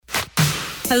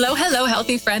Hello, hello,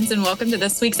 healthy friends, and welcome to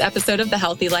this week's episode of The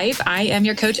Healthy Life. I am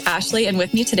your coach, Ashley, and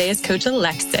with me today is Coach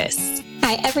Alexis.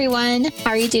 Hi, everyone.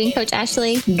 How are you doing, Coach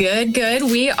Ashley? Good, good.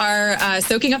 We are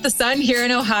soaking up the sun here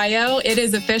in Ohio. It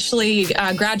is officially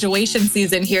graduation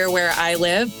season here where I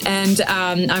live, and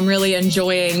I'm really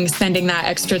enjoying spending that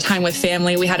extra time with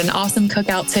family. We had an awesome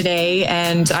cookout today,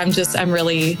 and I'm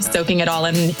really soaking it all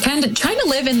and kind of trying to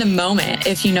live in the moment,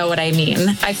 if you know what I mean.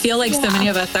 I feel like so many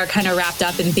of us are kind of wrapped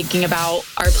up in thinking about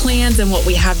our plans and what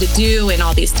we have to do and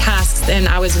all these tasks, and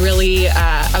I was really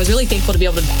thankful to be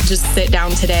able to just sit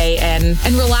down today and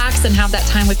relax and have that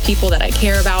time with people that I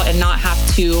care about and not have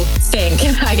to think,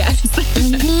 I guess.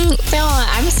 No,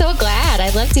 I'm so glad. I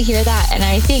love to hear that. And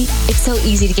I think it's so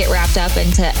easy to get wrapped up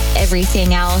into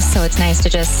everything else. So it's nice to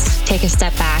just take a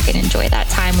step back and enjoy that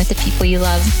time with the people you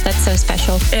love. That's so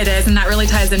special. It is. And that really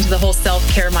ties into the whole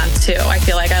self-care month too. I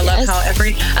feel like I love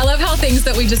how things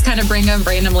that we just kind of bring up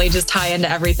randomly just tie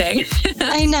into everything.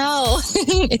 I know.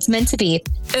 It's meant to be.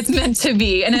 It's meant to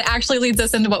be. And it actually leads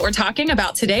us into what we're talking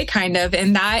about today, kind of.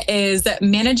 And that is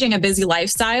managing a busy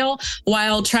lifestyle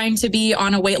while trying to be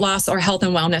on a weight loss or health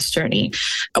and wellness journey.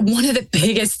 One of the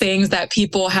biggest things that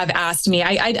people have asked me,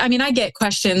 I mean, I get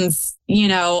questions,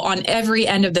 on every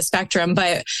end of the spectrum,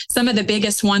 but some of the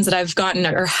biggest ones that I've gotten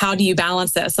are, how do you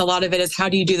balance this? A lot of it is, how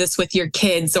do you do this with your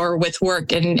kids or with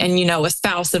work and a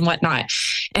spouse and whatnot?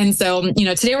 And so,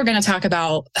 today we're going to talk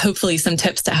about hopefully some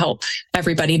tips to help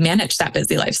everybody manage that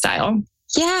busy lifestyle.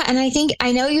 Yeah. And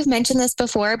I know you've mentioned this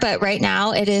before, but right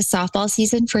now it is softball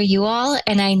season for you all.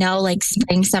 And I know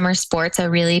spring, summer sports are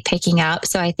really picking up.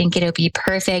 So I think it'll be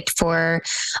perfect for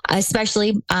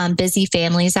especially busy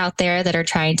families out there that are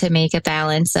trying to make a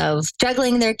balance of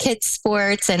juggling their kids'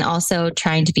 sports and also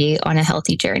trying to be on a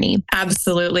healthy journey.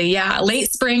 Absolutely. Yeah.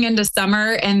 Late spring into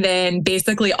summer and then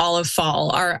basically all of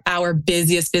fall are our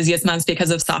busiest months because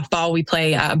of softball. We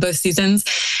play both seasons.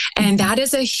 And that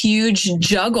is a huge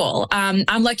juggle.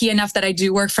 I'm lucky enough that I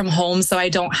do work from home, so I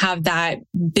don't have that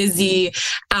busy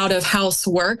out of house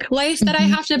work life that I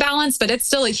have to balance, but it's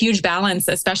still a huge balance,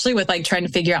 especially with trying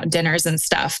to figure out dinners and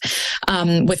stuff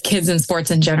with kids and sports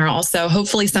in general. So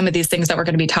hopefully some of these things that we're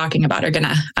going to be talking about are going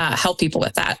to help people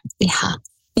with that. Yeah.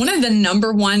 One of the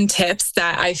number one tips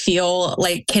that I feel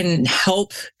like can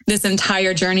help this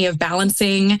entire journey of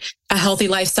balancing a healthy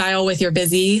lifestyle with your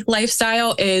busy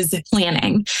lifestyle is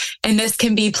planning. And this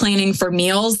can be planning for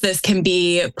meals. This can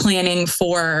be planning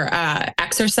for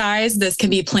exercise. This can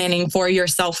be planning for your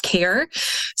self-care,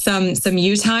 some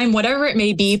you time, whatever it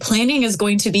may be. Planning is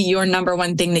going to be your number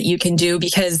one thing that you can do,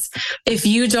 because if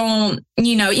you don't,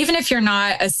 even if you're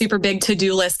not a super big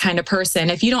to-do list kind of person,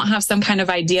 if you don't have some kind of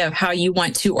idea of how you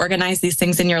want to organize these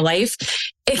things in your life,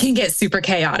 it can get super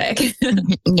chaotic.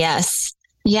 Yes.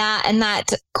 Yeah. And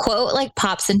that quote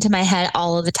pops into my head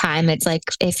all of the time. It's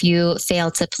if you fail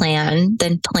to plan,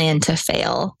 then plan to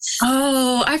fail.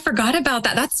 Oh, I forgot about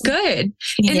that. That's good.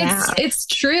 And it's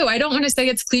true. I don't want to say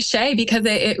it's cliche, because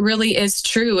it really is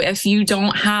true. If you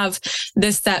don't have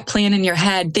this set plan in your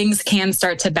head, things can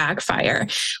start to backfire.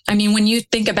 I mean, when you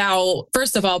think about,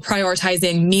 first of all,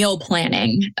 prioritizing meal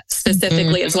planning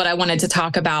specifically is what I wanted to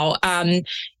talk about.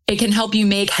 It can help you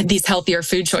make these healthier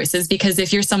food choices, because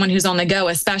if you're someone who's on the go,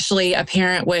 especially a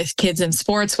parent with kids in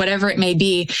sports, whatever it may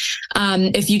be,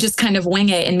 if you just kind of wing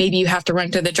it and maybe you have to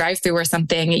run through the drive-thru or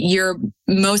something, you're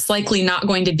most likely not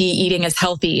going to be eating as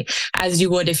healthy as you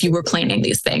would if you were planning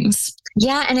these things.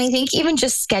 Yeah. And I think even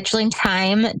just scheduling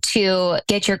time to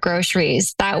get your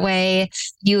groceries, that way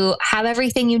you have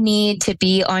everything you need to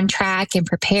be on track and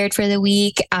prepared for the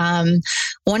week.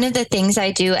 One of the things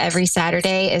I do every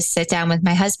Saturday is sit down with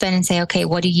my husband and say, okay,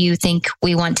 what do you think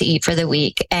we want to eat for the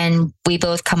week? And we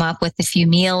both come up with a few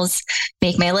meals,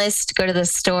 make my list, go to the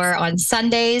store on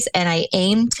Sundays. And I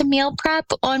aim to meal prep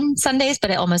on Sundays,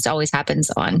 but it almost always happens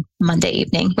on Monday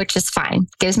evening, which is fine.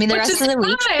 Gives me the rest of the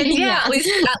week. Yeah. At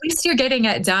least you're getting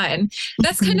it done.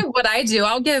 That's kind of what I do.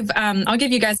 I'll give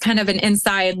you guys kind of an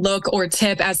inside look or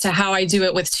tip as to how I do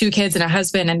it with 2 kids and a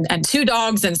husband and 2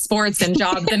 dogs and sports and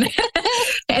jobs and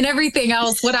and everything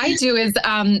else. What I do is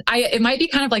it might be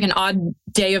kind of like an odd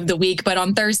day of the week, but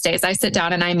on Thursdays I sit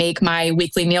down and I make my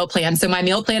weekly meal plan. So my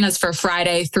meal plan is for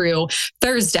Friday through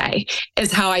Thursday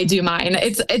is how I do mine.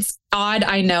 It's odd,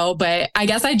 I know, but I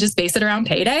guess I just base it around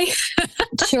payday.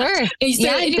 Sure.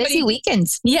 Busy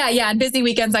weekends. Yeah. And busy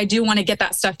weekends, I do want to get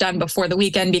that stuff done before the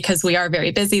weekend because we are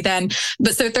very busy then.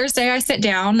 But so Thursday I sit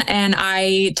down and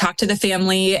I talk to the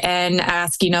family and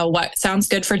ask, what sounds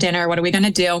good for dinner? What are we going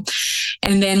to do?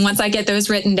 And then once I get those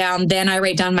written down, then I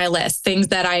write down my list, things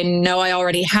that I know I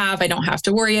already have, I don't have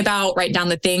to worry about, write down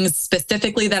the things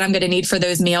specifically that I'm going to need for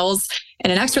those meals.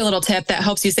 And an extra little tip that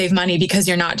helps you save money because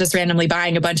you're not just randomly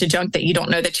buying a bunch of junk that you don't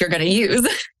know that you're going to use.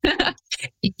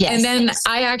 Yes. And then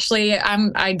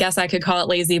I guess I could call it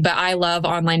lazy, but I love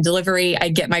online delivery. I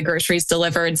get my groceries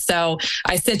delivered. So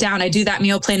I sit down, I do that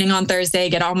meal planning on Thursday,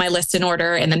 get all my list in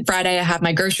order. And then Friday, I have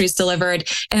my groceries delivered.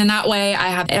 And then that way I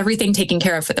have everything taken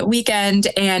care of for the weekend.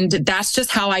 And that's just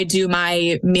how I do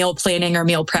my meal planning or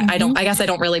meal prep. I guess I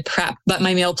don't really prep, but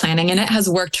my meal planning, and it has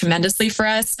worked tremendously for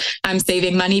us. I'm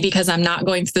saving money because I'm not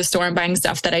going to the store and buying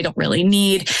stuff that I don't really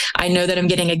need. I know that I'm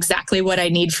getting exactly what I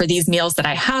need for these meals that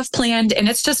I have planned. And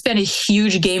it's just been a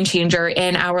huge game changer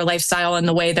in our lifestyle and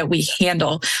the way that we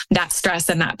handle that stress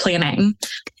and that planning.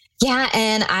 Yeah.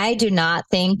 And I do not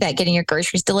think that getting your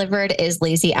groceries delivered is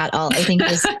lazy at all. I think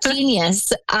it's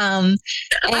genius. I'm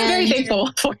very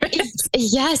thankful for it.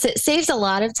 Yes, it saves a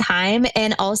lot of time.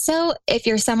 And also, if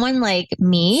you're someone like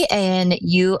me and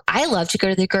I love to go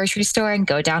to the grocery store and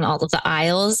go down all of the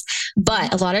aisles,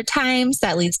 but a lot of times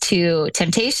that leads to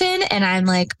temptation. And I'm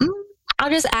like, I'll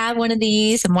just add one of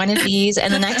these and one of these.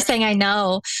 And the next thing I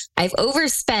know, I've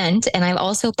overspent, and I've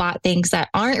also bought things that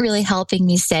aren't really helping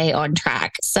me stay on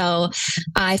track. So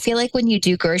I feel like when you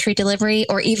do grocery delivery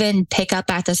or even pick up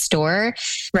at the store,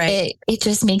 right, it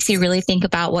just makes you really think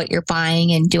about what you're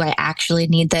buying. And do I actually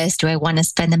need this? Do I want to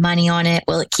spend the money on it?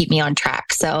 Will it keep me on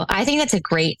track? So I think that's a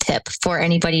great tip for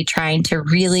anybody trying to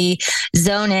really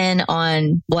zone in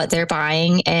on what they're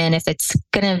buying and if it's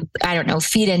going to,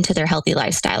 feed into their healthy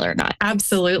lifestyle or not.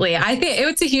 Absolutely. I think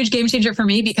it's a huge game changer for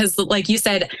me because like you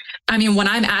said, when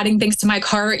I'm adding things to my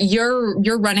cart,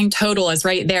 your running total is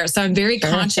right there. So I'm very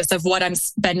conscious of what I'm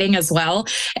spending as well.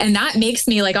 And that makes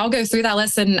me I'll go through that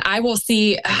list and I will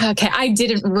see, okay, I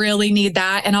didn't really need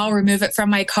that. And I'll remove it from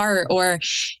my cart. Or,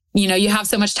 you have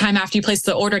so much time after you place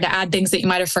the order to add things that you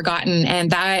might have forgotten.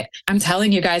 And that, I'm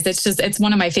telling you guys, it's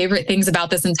one of my favorite things about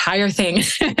this entire thing,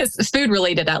 food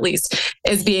related at least,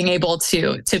 is being able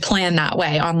to plan that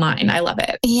way online. I love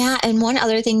it. Yeah. And one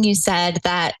other thing you said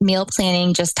that meal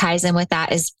planning just ties in with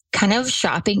that is kind of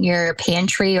shopping your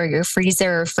pantry or your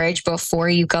freezer or fridge before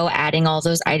you go adding all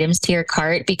those items to your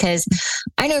cart. Because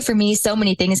I know for me, so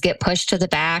many things get pushed to the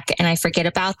back and I forget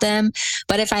about them.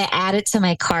 But if I add it to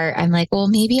my cart, I'm like, well,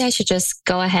 maybe I should just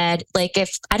go ahead. Like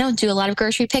if I don't do a lot of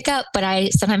grocery pickup, but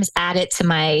I sometimes add it to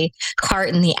my cart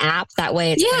in the app. That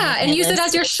way it's and use it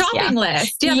as your shopping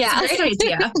list. Yeah. That's a great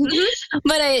idea.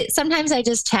 But sometimes I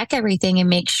just check everything and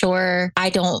make sure I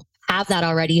don't have that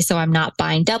already. So I'm not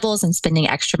buying doubles and spending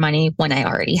extra money when I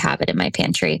already have it in my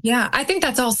pantry. Yeah. I think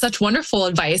that's all such wonderful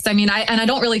advice. I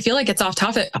don't really feel like it's off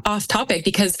topic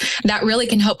because that really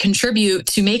can help contribute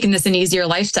to making this an easier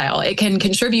lifestyle. It can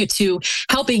contribute to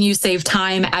helping you save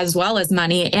time as well as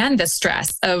money and the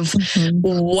stress of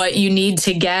what you need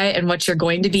to get and what you're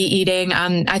going to be eating.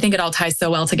 I think it all ties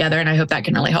so well together and I hope that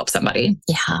can really help somebody.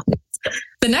 Yeah.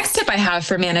 The next tip I have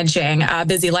for managing a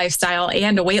busy lifestyle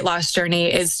and a weight loss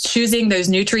journey is choosing those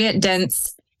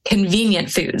nutrient-dense, convenient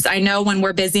foods. I know when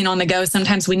we're busy and on the go,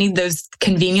 sometimes we need those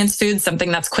convenience foods, something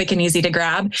that's quick and easy to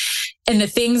grab. And the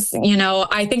things,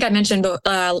 I think I mentioned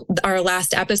our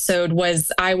last episode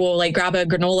was I will grab a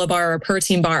granola bar or a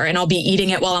protein bar and I'll be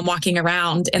eating it while I'm walking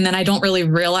around. And then I don't really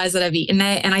realize that I've eaten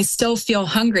it and I still feel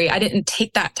hungry. I didn't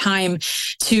take that time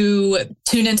to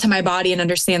tune into my body and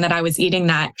understand that I was eating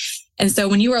that. And so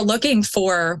when you are looking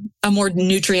for a more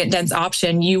nutrient dense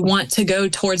option, you want to go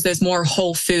towards those more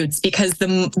whole foods because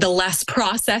the less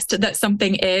processed that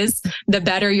something is, the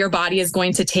better your body is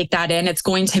going to take that in. It's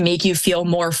going to make you feel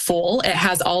more full. It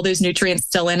has all those nutrients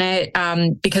still in it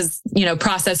because,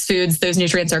 processed foods, those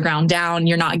nutrients are ground down.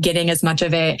 You're not getting as much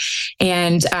of it.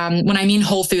 And when I mean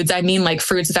whole foods, I mean like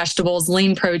fruits, vegetables,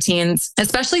 lean proteins,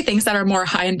 especially things that are more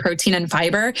high in protein and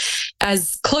fiber,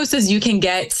 as close as you can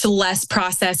get to less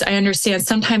processed. I understand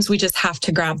sometimes we just have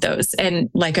to grab those and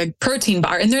like a protein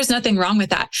bar, and there's nothing wrong with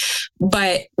that.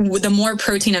 But the more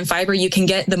protein and fiber you can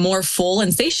get, the more full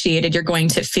and satiated you're going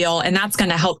to feel. And that's going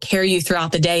to help carry you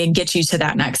throughout the day and get you to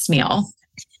that next meal.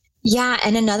 Yeah.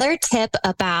 And another tip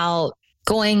about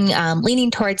leaning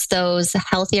towards those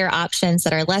healthier options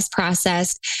that are less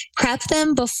processed, prep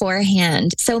them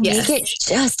beforehand. So make it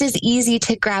just as easy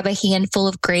to grab a handful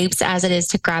of grapes as it is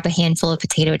to grab a handful of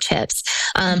potato chips.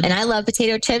 And I love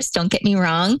potato chips, don't get me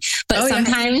wrong, but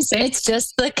sometimes it's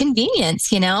just the convenience,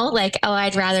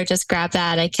 I'd rather just grab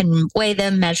that. I can weigh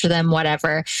them, measure them,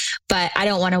 whatever, but I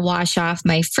don't want to wash off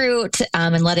my fruit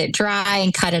and let it dry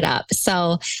and cut it up.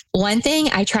 So one thing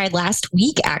I tried last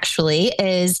week actually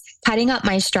is cutting up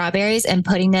my strawberries and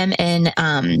putting them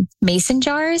in mason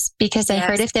jars because I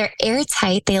heard if they're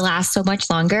airtight, they last so much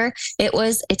longer.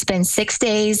 It's been 6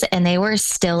 days and they were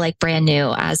still like brand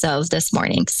new as of this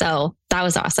morning. So that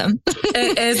was awesome.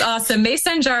 It is awesome.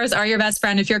 Mason jars are your best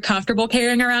friend if you're comfortable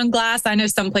carrying around glass. I know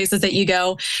some places that you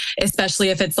go, especially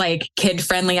if it's like kid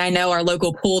friendly. I know our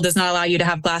local pool does not allow you to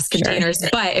have glass containers,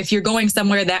 but if you're going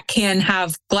somewhere that can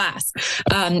have glass,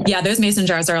 those mason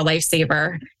jars are a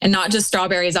lifesaver. And not just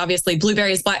strawberries, obviously,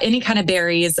 blueberries, any kind of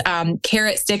berries,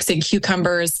 carrot sticks and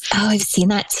cucumbers. Oh, I've seen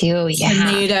that too. Yeah.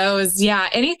 Tomatoes. Yeah.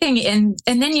 Anything. And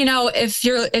then,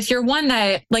 if you're one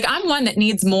that, like, I'm one that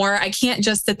needs more, I can't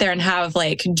just sit there and have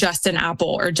like just an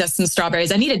apple or just some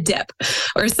strawberries. I need a dip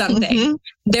or something. Mm-hmm.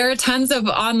 There are tons of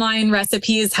online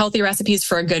recipes, healthy recipes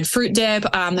for a good fruit dip.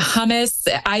 Hummus,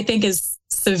 I think, is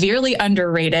severely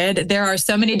underrated. There are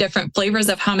so many different flavors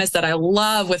of hummus that I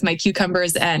love with my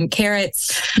cucumbers and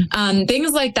carrots.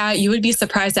 Things like that. You would be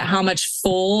surprised at how much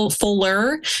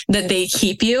fuller that they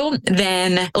keep you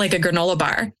than like a granola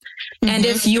bar. Mm-hmm. And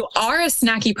if you are a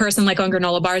snacky person, like on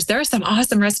granola bars, there are some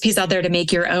awesome recipes out there to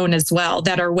make your own as well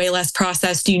that are way less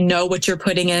processed. You know what you're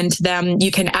putting into them.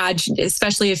 You can add,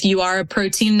 especially if you are a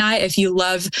protein nut, if you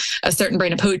love a certain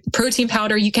brand of protein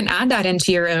powder, you can add that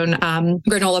into your own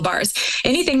granola bars.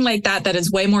 Anything like that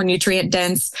is way more nutrient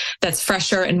dense, that's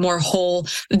fresher and more whole,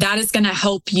 that is going to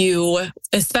help you,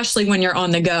 especially when you're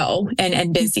on the go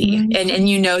and busy. Mm-hmm. And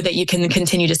you know that you can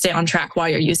continue to stay on track while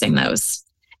you're using those.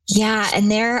 Yeah.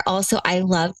 And I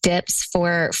love dips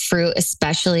for fruit,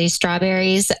 especially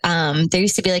strawberries. There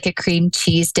used to be like a cream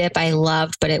cheese dip I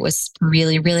loved, but it was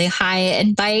really, really high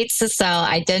in bites. So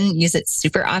I didn't use it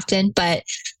super often, but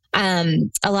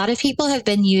a lot of people have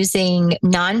been using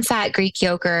non-fat Greek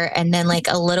yogurt and then like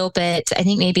a little bit, I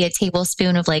think maybe a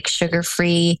tablespoon of like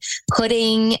sugar-free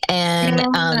pudding. And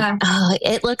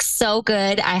it looks so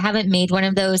good. I haven't made one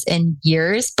of those in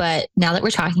years, but now that we're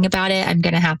talking about it, I'm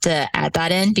going to have to add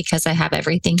that in because I have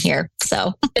everything here.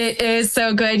 So it is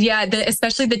so good. Yeah.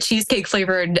 Especially the cheesecake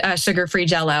flavored sugar-free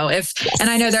Jell-O. And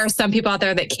I know there are some people out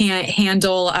there that can't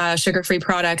handle sugar-free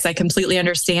products. I completely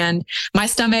understand. My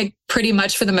stomach pretty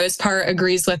much for the most part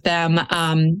agrees with them.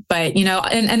 But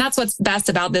and that's what's best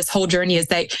about this whole journey is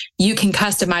that you can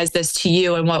customize this to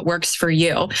you and what works for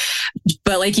you.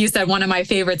 But like you said, one of my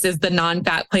favorites is the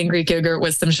non-fat plain Greek yogurt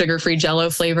with some sugar-free Jell-O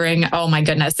flavoring. Oh my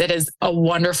goodness. It is a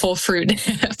wonderful fruit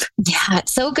dip. Yeah,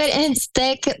 it's so good. And it's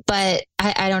thick, but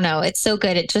I don't know. It's so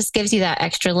good. It just gives you that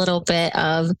extra little bit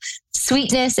of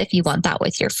sweetness if you want that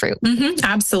with your fruit. Mm-hmm,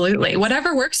 absolutely.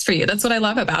 Whatever works for you. That's what I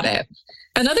love about it.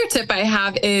 Another tip I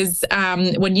have is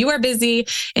when you are busy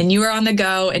and you are on the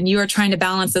go and you are trying to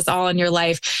balance this all in your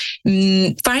life,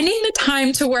 finding the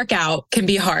time to work out can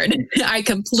be hard. I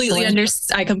completely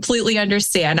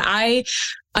understand. I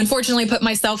unfortunately put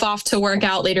myself off to work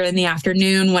out later in the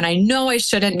afternoon when I know I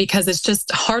shouldn't because it's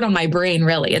just hard on my brain,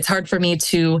 really. It's hard for me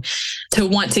to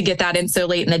want to get that in so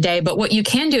late in the day. But what you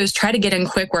can do is try to get in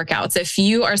quick workouts. If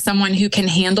you are someone who can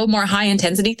handle more high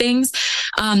intensity things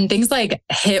like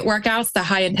HIIT workouts, the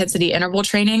high intensity interval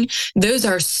training, those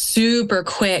are super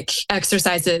quick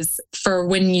exercises for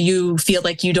when you feel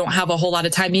like you don't have a whole lot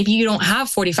of time. Maybe you don't have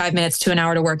 45 minutes to an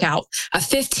hour to work out. A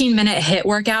 15-minute HIIT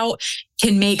workout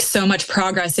can make so much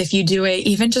progress if you do it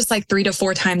even just like 3 to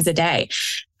 4 times a day.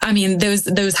 I mean,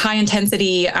 those high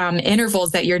intensity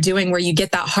intervals that you're doing where you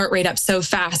get that heart rate up so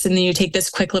fast and then you take this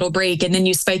quick little break and then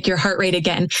you spike your heart rate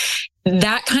again.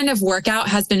 That kind of workout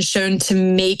has been shown to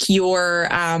make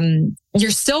you're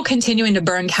still continuing to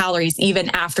burn calories even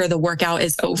after the workout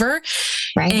is over.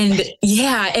 Right. And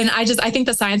I think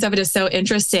the science of it is so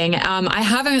interesting. I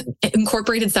haven't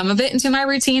incorporated some of it into my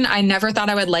routine. I never thought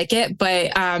I would like it,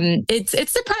 but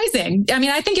it's surprising. I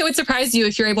mean, I think it would surprise you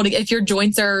if your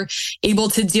joints are able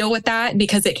to deal with that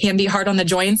because it can be hard on the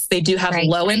joints. They do have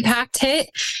low impact HIIT,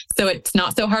 so it's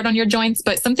not so hard on your joints,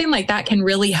 but something like that can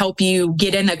really help you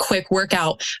get in a quick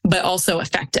workout, but also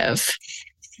effective.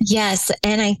 Yes.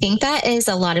 And I think that is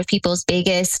a lot of people's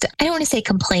biggest, I don't want to say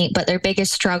complaint, but their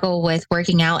biggest struggle with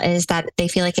working out is that they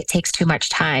feel like it takes too much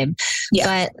time. Yeah.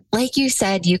 But like you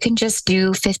said, you can just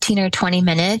do 15 or 20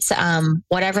 minutes,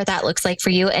 whatever that looks like for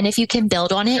you. And if you can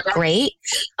build on it, great.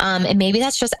 And maybe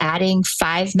that's just adding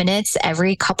 5 minutes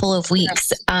every couple of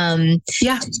weeks.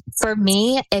 For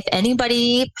me, if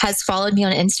anybody has followed me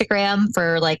on Instagram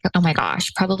for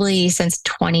probably since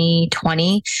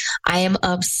 2020, I am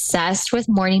obsessed with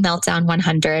Morning Meltdown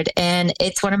 100. And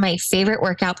it's one of my favorite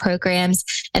workout programs.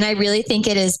 And I really think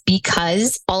it is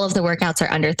because all of the workouts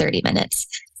are under 30 minutes.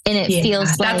 And it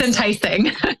feels like that's enticing.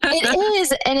 it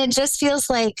is. And it just feels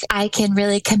like I can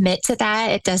really commit to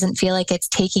that. It doesn't feel like it's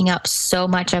taking up so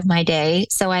much of my day.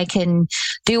 So I can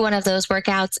do one of those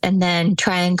workouts and then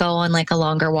try and go on like a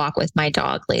longer walk with my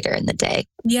dog later in the day.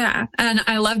 Yeah. And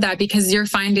I love that because you're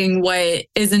finding what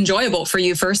is enjoyable for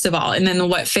you, first of all, and then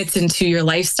what fits into your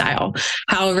lifestyle,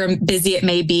 however busy it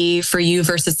may be for you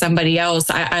versus somebody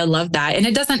else. I love that. And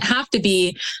it doesn't have to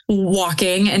be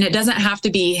walking, and it doesn't have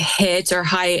to be HIIT or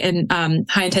high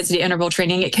intensity interval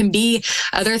training. It can be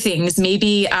other things,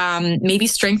 maybe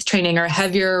strength training or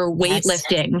heavier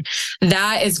weightlifting.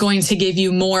 That is going to give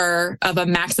you more of a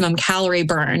maximum calorie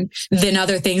burn than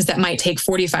other things that might take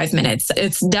 45 minutes.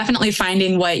 It's definitely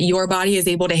finding what your body is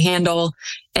able to handle.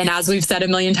 And as we've said a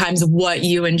million times, what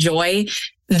you enjoy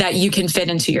that you can fit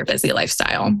into your busy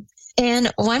lifestyle.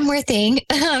 And one more thing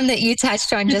that you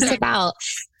touched on just about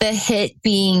the HIIT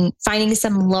being finding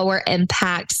some lower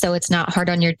impact so it's not hard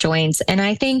on your joints. And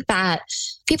I think that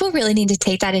people really need to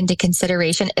take that into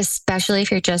consideration, especially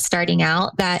if you're just starting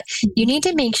out, that you need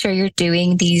to make sure you're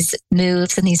doing these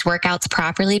moves and these workouts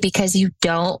properly because you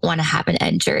don't want to have an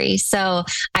injury. So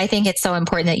I think it's so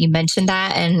important that you mentioned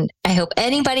that. And I hope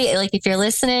anybody, like if you're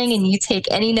listening and you take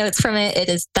any notes from it, it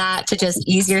is that to just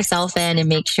ease yourself in and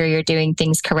make sure you're doing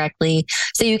things correctly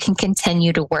so you can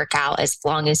continue to work out as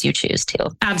long as you choose to.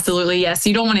 Absolutely. Yes.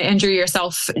 You don't want to injure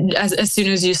yourself as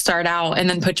soon as you start out and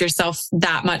then put yourself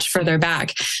that much further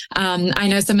back. I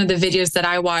know some of the videos that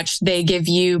I watch, they give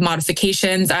you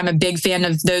modifications. I'm a big fan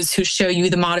of those who show you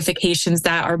the modifications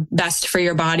that are best for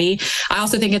your body. I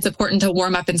also think it's important to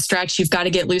warm up and stretch. You've got to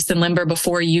get loose and limber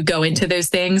before you go into those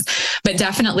things. But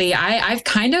definitely, I've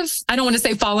kind of, I don't want to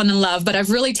say fallen in love, but I've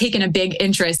really taken a big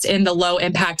interest in the low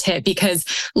impact HIIT because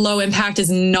low impact is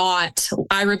not,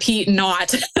 I repeat,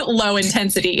 not low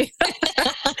intensity.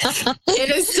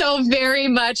 It is still very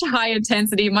much high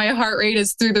intensity. My heart rate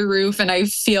is through the roof and I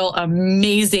feel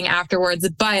amazing afterwards,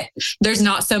 but there's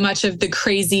not so much of the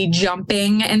crazy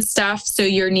jumping and stuff. So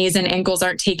your knees and ankles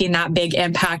aren't taking that big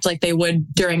impact like they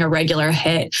would during a regular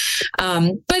HIIT.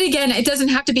 But again, it doesn't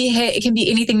have to be HIIT. It can be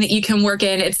anything that you can work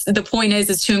in. The point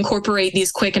is to incorporate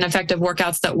these quick and effective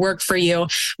workouts that work for you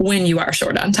when you are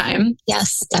short on time.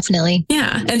 Yes, definitely.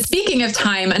 Yeah. And speaking of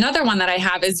time, another one that I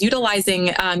have is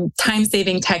utilizing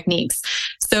time-saving techniques.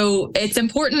 So it's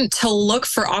important to look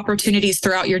for opportunities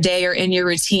throughout your day or in your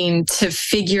routine to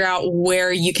figure out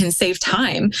where you can save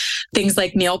time. Things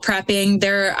like meal prepping.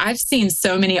 I've seen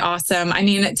so many awesome,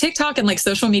 TikTok and like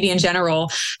social media in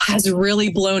general has really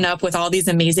blown up with all these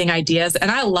amazing ideas. And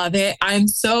I love it. I'm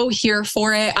so here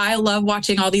for it. I love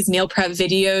watching all these meal prep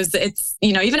videos. It's,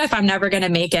 even if I'm never going to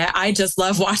make it, I just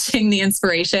love watching the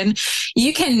inspiration.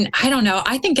 You can,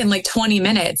 I think in like 20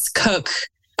 minutes, cook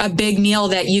a big meal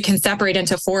that you can separate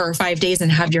into 4 or 5 days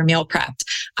and have your meal prepped.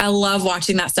 I love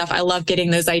watching that stuff. I love getting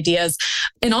those ideas.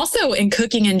 And also in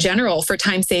cooking in general for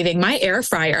time saving, my air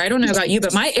fryer, I don't know about you,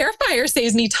 but my air fryer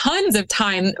saves me tons of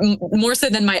time, more so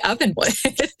than my oven would.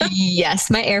 Yes,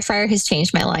 my air fryer has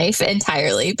changed my life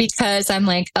entirely because I'm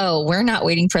like, oh, we're not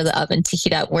waiting for the oven to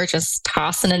heat up. We're just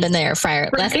tossing it in the air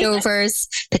fryer. Right? Leftovers,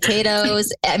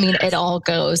 potatoes. It all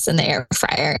goes in the air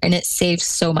fryer and it saves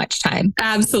so much time.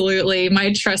 Absolutely.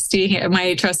 My trusty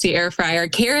air fryer.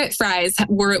 Carrot fries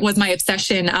was my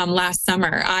obsession last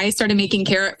summer. I started making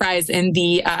carrot fries in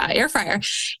the air fryer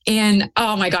and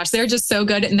oh my gosh, they're just so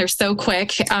good and they're so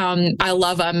quick. I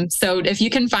love them. So if you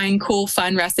can find cool,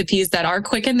 fun recipes that are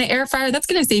quick in the air fryer, that's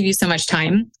going to save you so much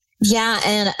time. Yeah.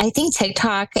 And I think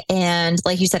TikTok and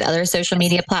like you said, other social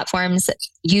media platforms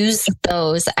use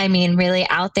those. Really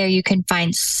out there, you can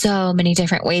find so many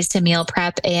different ways to meal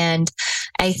prep. And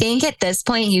I think at this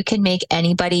point you can make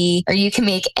any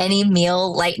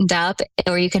meal lightened up,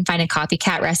 or you can find a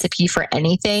copycat recipe for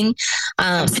anything.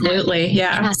 Absolutely.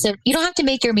 Yeah. So you don't have to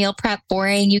make your meal prep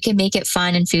boring. You can make it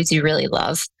fun and foods you really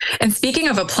love. And speaking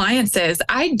of appliances,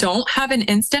 I don't have an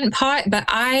Instant Pot, but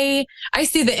I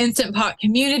see the Instant Pot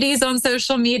community on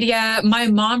social media. My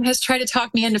mom has tried to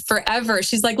talk me into forever.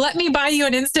 She's like, let me buy you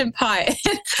an Instant Pot.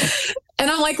 And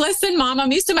I'm like, listen, Mom,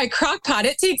 I'm used to my crock pot.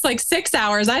 It takes like 6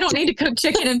 hours. I don't need to cook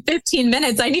chicken in 15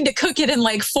 minutes. I need to cook it in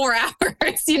like 4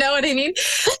 hours. You know what I mean?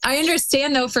 I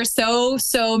understand though, for so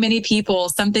many people,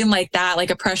 something like that, like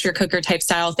a pressure cooker type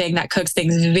style thing that cooks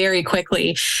things very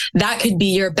quickly, that could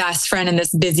be your best friend in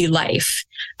this busy life.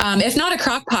 If not a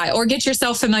crock pot, or get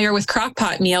yourself familiar with crock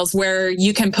pot meals where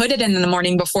you can put it in the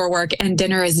morning before work and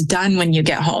dinner is done when you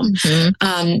get home. Mm-hmm.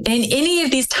 And any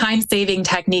of these time-saving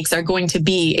techniques are going to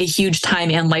be a huge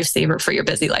time and lifesaver for your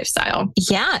busy lifestyle.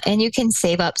 Yeah. And you can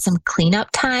save up some cleanup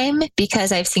time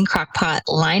because I've seen crock pot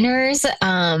liners.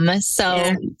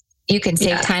 You can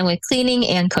save time with cleaning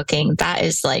and cooking. That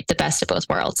is like the best of both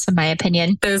worlds, in my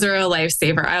opinion. Those are a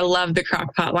lifesaver. I love the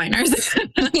crock pot liners.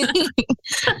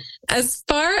 As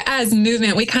far as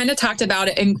movement, we kind of talked about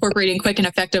it, incorporating quick and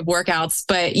effective workouts,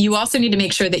 but you also need to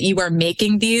make sure that you are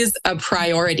making these a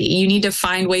priority. You need to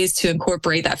find ways to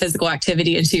incorporate that physical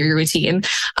activity into your routine.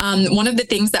 One of the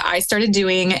things that I started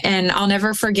doing, and I'll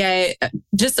never forget,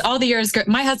 just all the years,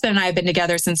 my husband and I have been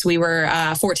together since we were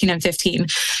 14 and 15.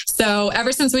 So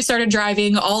ever since we started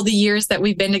driving, all the years that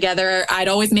we've been together, I'd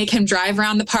always make him drive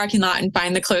around the parking lot and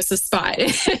find the closest spot.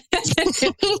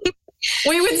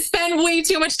 We would spend way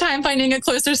too much time finding a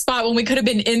closer spot when we could have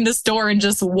been in the store and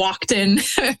just walked in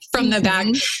from the back.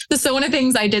 So one of the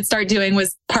things I did start doing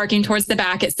was parking towards the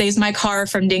back. It saves my car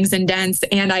from dings and dents,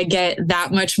 and I get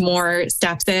that much more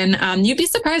steps in. You'd be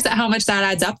surprised at how much that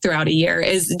adds up throughout a year,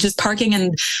 is just parking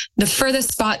in the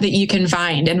furthest spot that you can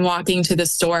find and walking to the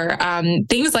store.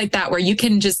 Things like that, where you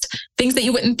can just, things that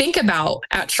you wouldn't think about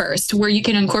at first, where you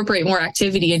can incorporate more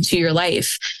activity into your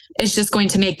life. It's just going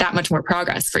to make that much more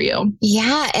progress for you.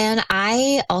 Yeah. And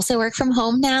I also work from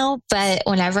home now, but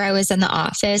whenever I was in the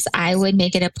office, I would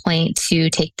make it a point to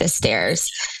take the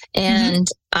stairs. And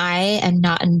I'm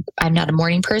not a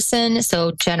morning person.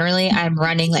 So generally I'm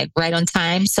running like right on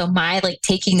time. So my like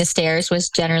taking the stairs was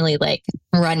generally like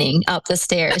running up the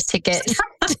stairs to get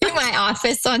to my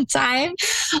office on time.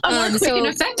 A more quick and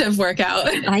effective workout.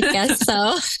 I guess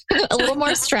so. A little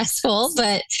more stressful,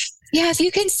 but yeah, if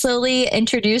you can slowly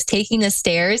introduce taking the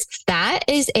stairs, that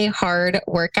is a hard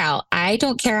workout. I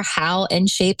don't care how in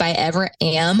shape I ever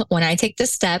am. When I take the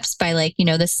steps by like,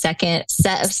 the second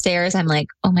set of stairs, I'm like,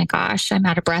 oh my gosh, I'm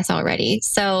out of breath already.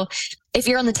 So if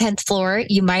you're on the 10th floor,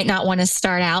 you might not want to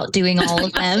start out doing all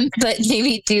of them, but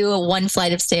maybe do one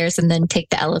flight of stairs and then take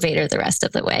the elevator the rest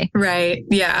of the way. Right.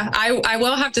 Yeah. I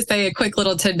will have to say a quick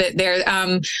little tidbit there.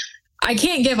 I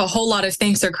can't give a whole lot of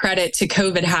thanks or credit to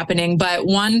COVID happening, but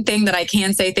one thing that I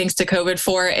can say thanks to COVID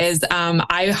for is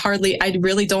I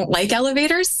really don't like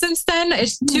elevators since then.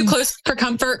 It's too close for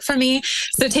comfort for me.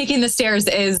 So taking the stairs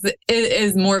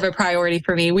is more of a priority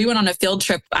for me. We went on a field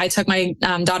trip. I took my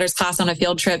daughter's class on a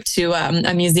field trip to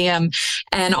a museum,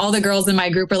 and all the girls in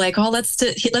my group were like, "Oh, let's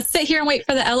sit here and wait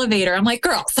for the elevator." I'm like,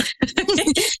 "Girls,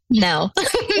 no,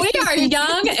 we are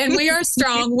young and we are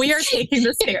strong. We are taking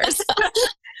the stairs."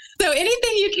 So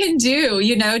anything you can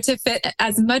do, to fit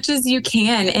as much as you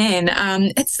can in,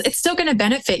 it's still going to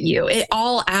benefit you. It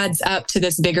all adds up to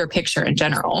this bigger picture in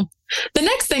general. The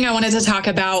next thing I wanted to talk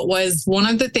about was one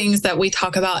of the things that we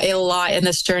talk about a lot in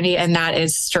this journey, and that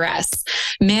is stress.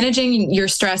 Managing your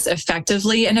stress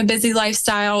effectively in a busy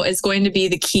lifestyle is going to be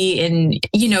the key in,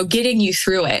 getting you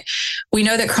through it. We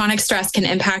know that chronic stress can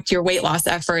impact your weight loss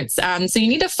efforts. So you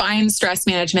need to find stress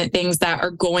management things that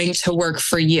are going to work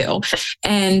for you.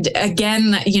 And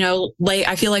again,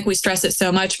 I feel like we stress it so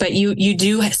much, but you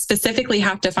do specifically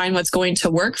have to find what's going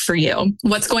to work for you,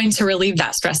 what's going to relieve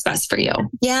that stress best for you.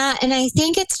 Yeah. And I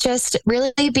think it's just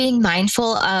really being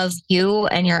mindful of you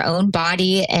and your own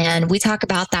body. And we talk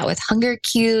about that with hunger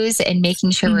cues and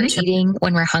making sure we're eating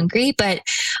when we're hungry. But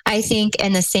I think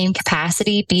in the same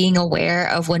capacity, being aware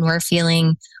of when we're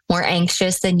feeling more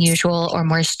anxious than usual or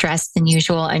more stressed than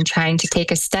usual, and trying to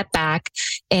take a step back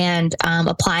and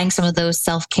applying some of those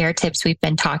self-care tips we've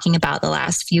been talking about the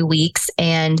last few weeks,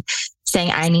 and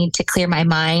saying, I need to clear my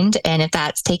mind. And if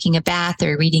that's taking a bath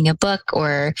or reading a book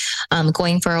or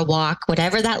going for a walk,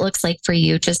 whatever that looks like for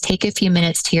you, just take a few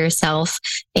minutes to yourself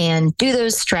and do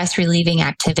those stress relieving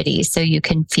activities so you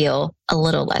can feel a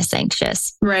little less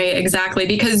anxious. Right, exactly.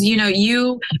 Because,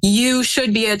 you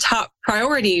should be a top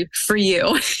priority for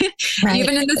you. Right.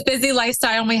 Even in this busy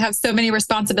lifestyle, we have so many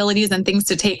responsibilities and things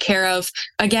to take care of.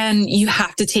 Again, you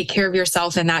have to take care of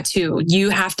yourself in that too. You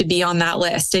have to be on that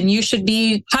list, and you should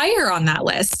be higher on that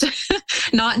list,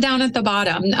 not down at the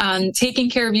bottom. Taking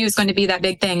care of you is going to be that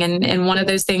big thing. And one of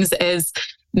those things is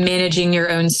managing your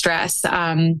own stress.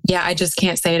 I just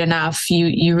can't say it enough.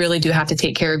 You really do have to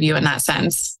take care of you in that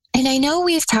sense. And I know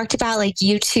we've talked about like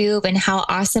YouTube and how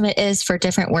awesome it is for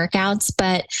different workouts,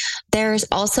 but there's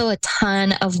also a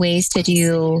ton of ways to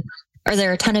do, or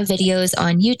there are a ton of videos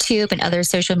on YouTube and other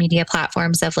social media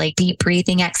platforms of like deep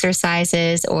breathing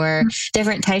exercises or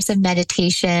different types of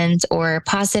meditations or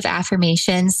positive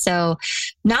affirmations. So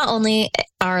not only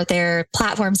are there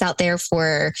platforms out there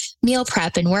for meal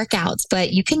prep and workouts,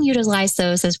 but you can utilize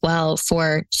those as well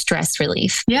for stress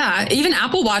relief. Yeah. Even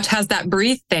Apple Watch has that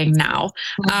breathe thing now.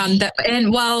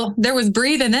 There was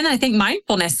breathe, and then I think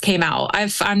mindfulness came out.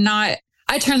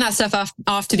 I turned that stuff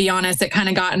off, to be honest. It kind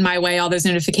of got in my way, all those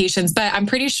notifications, but I'm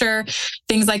pretty sure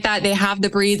things like that, they have the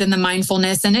breathe and the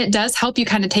mindfulness, and it does help you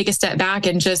kind of take a step back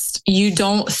and just, you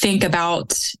don't think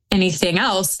about anything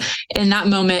else in that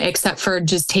moment, except for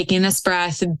just taking this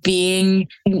breath, being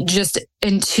just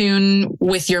in tune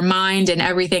with your mind and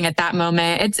everything at that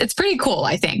moment. It's pretty cool,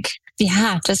 I think.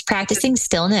 Yeah, just practicing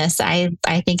stillness. I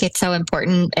think it's so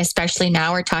important, especially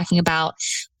now we're talking about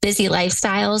busy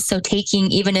lifestyles. So taking,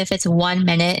 even if it's 1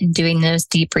 minute and doing those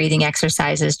deep breathing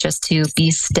exercises just to be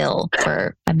still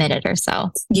for a minute or so.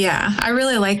 Yeah, I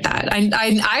really like that.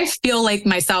 I feel like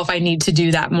myself, I need to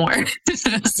do that more.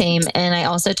 Same. And I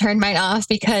also turned mine off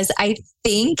because I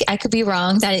think, I could be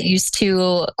wrong, that it used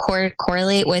to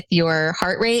correlate with your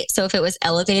heart rate. So if it was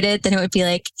elevated, then it would be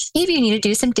like, maybe you need to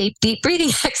do some deep breathing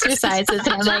exercises. And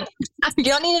I'm like, you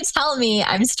don't need to tell me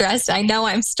I'm stressed. I know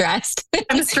I'm stressed.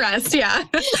 I'm stressed. Yeah.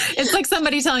 It's like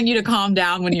somebody telling you to calm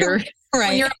down when you're right.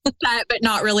 When you're upset, but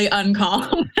not really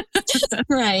uncalm.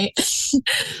 Right.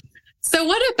 So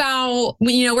what about,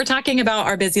 we're talking about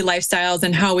our busy lifestyles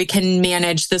and how we can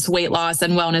manage this weight loss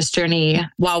and wellness journey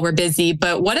while we're busy.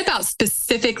 But what about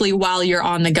specifically while you're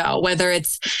on the go, whether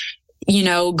it's,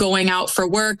 going out for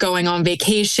work, going on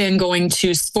vacation, going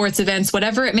to sports events,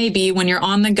 whatever it may be, when you're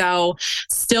on the go,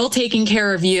 still taking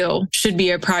care of you should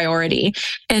be a priority.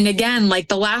 And again, like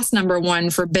the last number one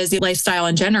for busy lifestyle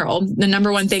in general, the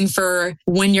number one thing for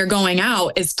when you're going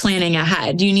out is planning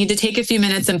ahead. You need to take a few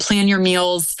minutes and plan your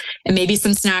meals and maybe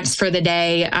some snacks for the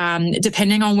day.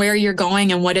 Depending on where you're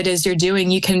going and what it is you're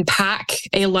doing, you can pack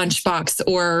a lunchbox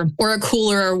or a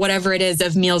cooler or whatever it is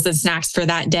of meals and snacks for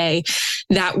that day.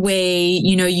 That way,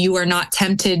 you are not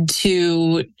tempted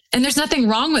to, and there's nothing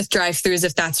wrong with drive-thrus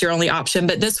if that's your only option,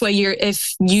 but this way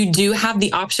if you do have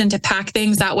the option to pack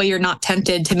things, that way you're not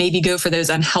tempted to maybe go for those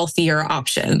unhealthier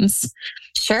options.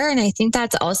 Sure. And I think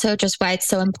that's also just why it's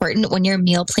so important when you're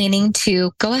meal planning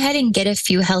to go ahead and get a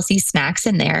few healthy snacks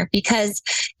in there, because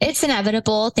it's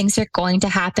inevitable. Things are going to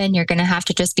happen. You're going to have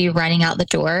to just be running out the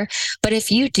door. But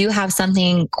if you do have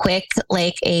something quick,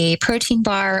 like a protein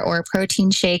bar or a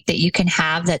protein shake that you can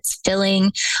have that's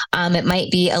filling, it might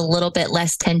be a little bit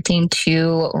less tempting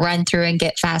to run through and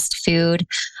get fast food.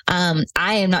 I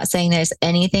am not saying there's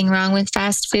anything wrong with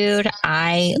fast food.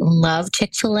 I love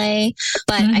Chick-fil-A,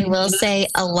 but I will say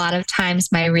a lot of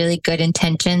times my really good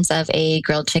intentions of a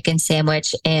grilled chicken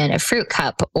sandwich and a fruit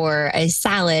cup or a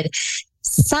salad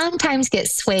sometimes get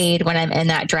swayed when I'm in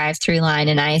that drive-through line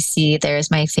and I see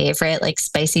there's my favorite, like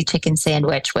spicy chicken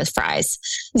sandwich with fries.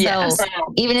 Yes. So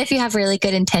even if you have really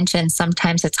good intentions,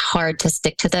 sometimes it's hard to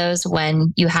stick to those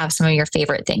when you have some of your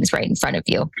favorite things right in front of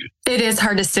you. It is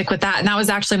hard to stick with that. And that was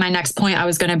actually my next point I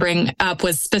was going to bring up,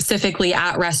 was specifically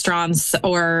at restaurants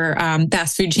or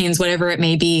fast food chains, whatever it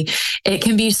may be. It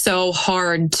can be so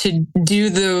hard to do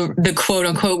the quote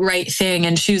unquote right thing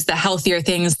and choose the healthier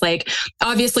things. Like,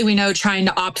 obviously we know trying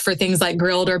to opt for things like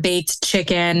grilled or baked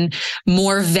chicken,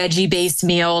 more veggie based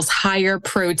meals, higher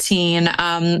protein,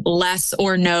 less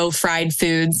or no fried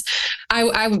foods.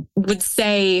 I would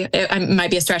say, it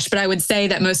might be a stretch, but I would say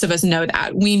that most of us know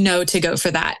that. We know to go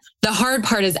for that. The hard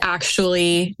part is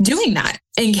actually doing that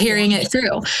and carrying it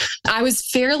through. I was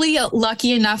fairly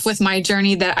lucky enough with my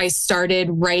journey that I started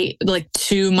right like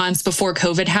 2 months before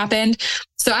COVID happened.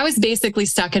 So I was basically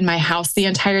stuck in my house the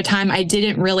entire time. I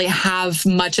didn't really have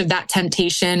much of that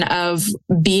temptation of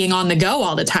being on the go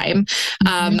all the time.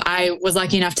 I was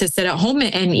lucky enough to sit at home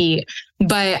and eat.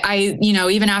 But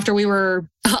even after we were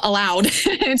allowed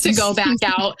to go back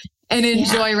out and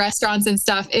enjoy restaurants and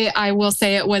stuff, I will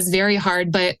say it was very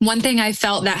hard. But one thing I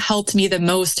felt that helped me the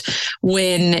most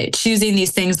when choosing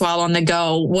these things while on the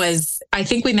go was, I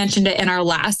think we mentioned it in our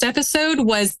last episode,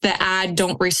 was the add,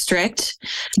 don't restrict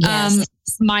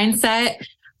mindset.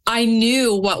 I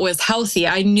knew what was healthy.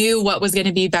 I knew what was going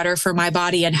to be better for my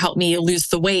body and help me lose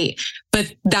the weight.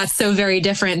 But that's so very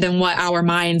different than what our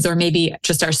minds or maybe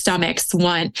just our stomachs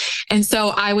want. And so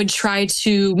I would try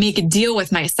to make a deal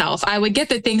with myself. I would get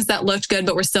the things that looked good,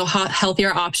 but were still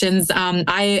healthier options.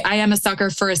 I am a sucker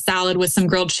for a salad with some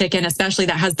grilled chicken, especially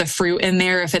that has the fruit in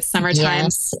there if it's summertime.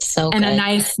 Yes, so and good. A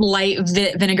nice light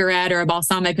vinaigrette or a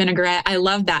balsamic vinaigrette. I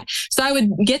love that. So I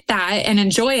would get that and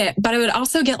enjoy it, but I would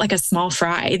also get like a small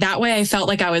fry. That way I felt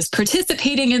like I was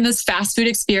participating in this fast food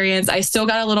experience. I still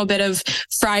got a little bit of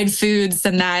fried foods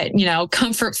and that,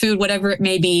 comfort food, whatever it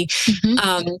may be.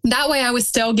 That way I was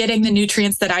still getting the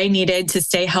nutrients that I needed to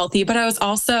stay healthy, but I was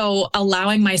also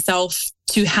allowing myself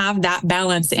to have that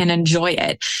balance and enjoy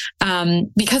it.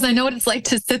 Because I know what it's like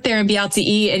to sit there and be out to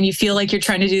eat and you feel like you're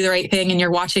trying to do the right thing and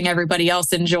you're watching everybody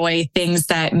else enjoy things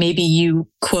that maybe you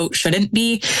quote shouldn't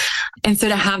be. And so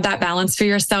to have that balance for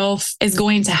yourself is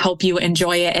going to help you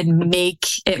enjoy it and make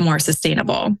it more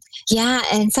sustainable. Yeah.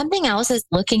 And something else is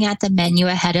looking at the menu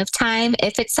ahead of time.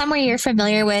 If it's somewhere you're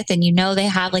familiar with and you know they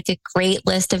have like a great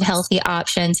list of healthy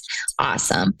options,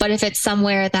 awesome. But if it's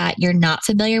somewhere that you're not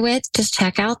familiar with, just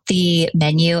check out the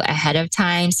menu ahead of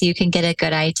time so you can get a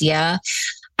good idea.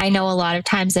 I know a lot of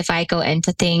times if I go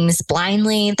into things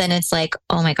blindly, then it's like,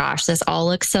 oh my gosh, this all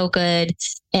looks so good.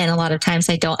 And a lot of times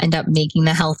I don't end up making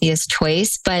the healthiest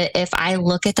choice. But if I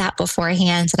look at that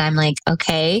beforehand and I'm like,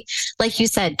 okay, like you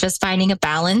said, just finding a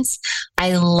balance.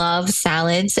 I love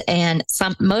salads, and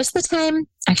most of the time,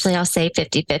 actually, I'll say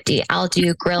 50-50. I'll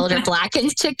do grilled or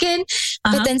blackened chicken,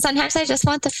 but then sometimes I just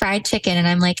want the fried chicken and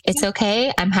I'm like, it's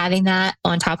okay. I'm having that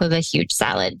on top of a huge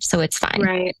salad. So it's fine.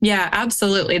 Right. Yeah,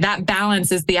 absolutely. That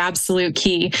balance is the absolute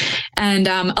key. And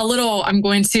I'm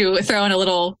going to throw in a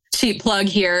little cheap plug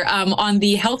here on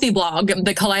the Healthi blog,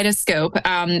 the Kaleidoscope.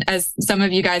 As some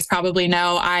of you guys probably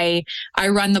know, I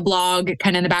run the blog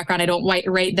kind of in the background. I don't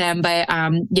rate them, but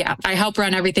I help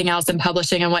run everything else in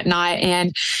publishing and whatnot.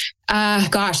 And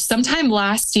sometime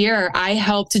last year, I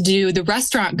helped do the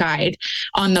restaurant guide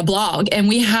on the blog. And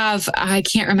I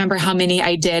can't remember how many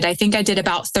I did. I think I did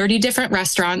about 30 different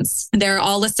restaurants. They're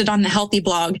all listed on the Healthi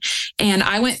blog. And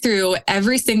I went through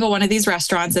every single one of these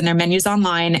restaurants and their menus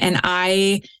online. And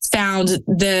I found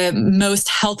the most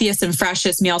healthiest and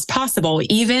freshest meals possible.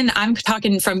 Even I'm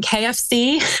talking from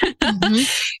KFC,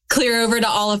 clear over to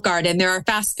Olive Garden. There are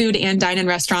fast food and dine-in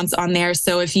restaurants on there.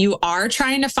 So if you are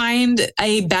trying to find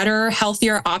a better,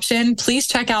 healthier option, please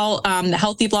check out the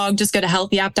Healthi blog. Just go to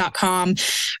healthyapp.com.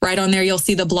 Right on there, you'll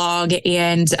see the blog.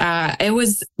 And it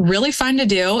was really fun to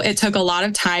do. It took a lot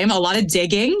of time, a lot of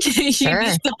digging. You'd be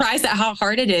surprised at how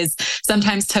hard it is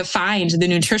sometimes to find the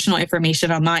nutritional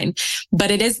information online.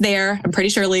 But it is there. I'm pretty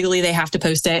sure legally they have to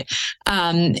post it.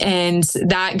 And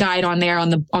that guide on there on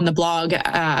the blog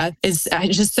is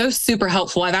just so super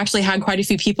helpful. I've actually had quite a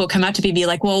few people come up to me and be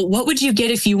like, well, what would you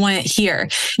get if you went here?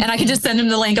 And I could just send them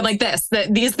the link. I'm like,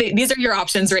 these are your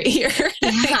options right here.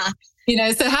 Yeah.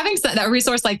 So having that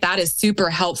resource like that is super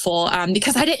helpful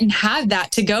because I didn't have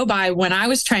that to go by when I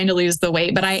was trying to lose the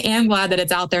weight, but I am glad that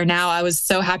it's out there now. I was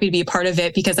so happy to be a part of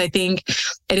it because I think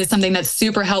it is something that's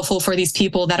super helpful for these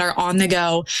people that are on the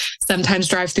go. Sometimes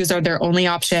drive-thrus are their only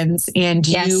options, and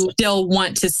you still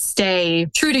want to stay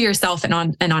true to yourself and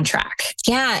on track.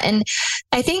 Yeah. And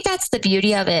I think that's the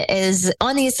beauty of it is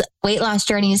on these weight loss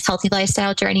journeys, healthy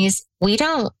lifestyle journeys, we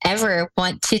don't ever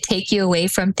want to take you away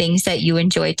from things that you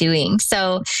enjoy doing.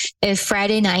 So if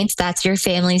Friday nights, that's your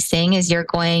family's thing, is you're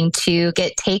going to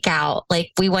get takeout,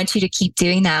 like we want you to keep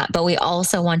doing that, but we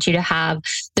also want you to have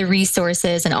the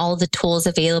resources and all of the tools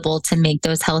available to make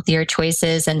those healthier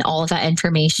choices and all of that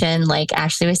information, like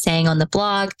Ashley was saying on the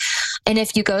blog. And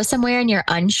if you go somewhere and you're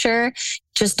unsure,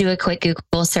 just do a quick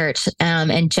Google search.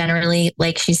 And generally,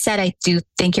 like she said, I do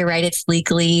think you're right.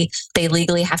 They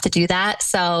legally have to do that.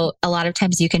 So a lot of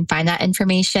times you can find that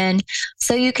information.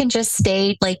 So you can just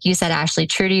stay, like you said, Ashley,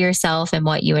 true to yourself and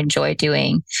what you enjoy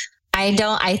doing.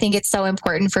 I think it's so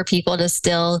important for people to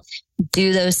still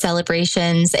do those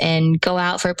celebrations and go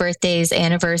out for birthdays,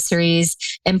 anniversaries,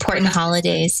 important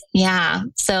holidays. Yeah.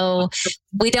 So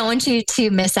we don't want you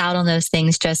to miss out on those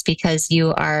things just because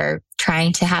you are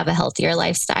trying to have a healthier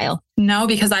lifestyle. No,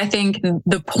 because I think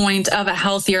the point of a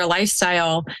healthier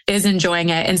lifestyle is enjoying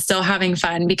it and still having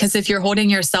fun. Because if you're holding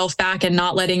yourself back and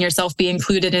not letting yourself be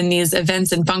included in these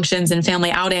events and functions and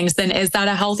family outings, then is that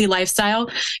a healthy lifestyle?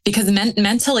 Because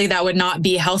mentally, that would not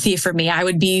be healthy for me. I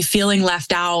would be feeling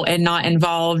left out and not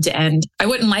involved, and I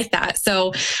wouldn't like that.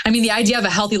 So, the idea of a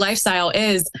healthy lifestyle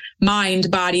is mind,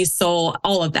 body, soul,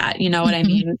 all of that. You know what I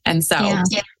mean? And so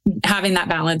having that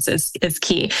balance is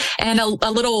key. And a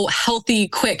little healthy,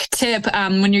 quick tip,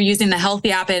 when you're using the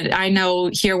Healthi app, I know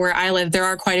here where I live, there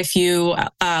are quite a few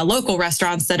local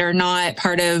restaurants that are not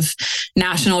part of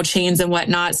national chains and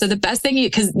whatnot. So the best thing,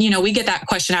 because we get that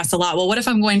question asked a lot. Well, what if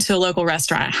I'm going to a local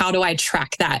restaurant? How do I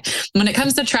track that? When it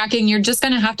comes to tracking, you're just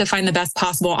going to have to find the best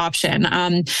possible option.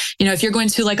 If you're going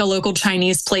to like a local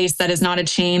Chinese place that is not a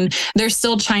chain, there's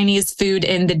still Chinese food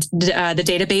in the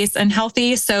database and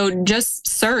Healthi. So just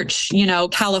search,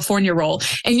 California roll,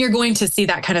 and you're going to see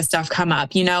that kind of stuff come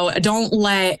up. Don't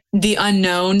let the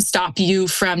unknown stop you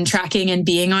from tracking and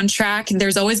being on track.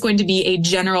 There's always going to be a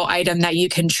general item that you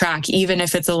can track, even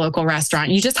if it's a local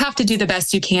restaurant. You just have to do the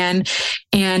best you can.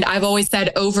 And I've always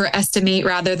said overestimate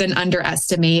rather than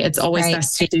underestimate. It's always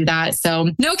best to do that. So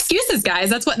no excuses, guys.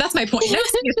 That's my point. No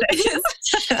excuses.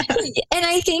 And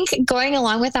I think going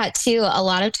along with that too, a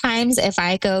lot of times if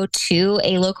I go to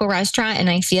a local restaurant and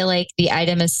I feel like the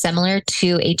item is similar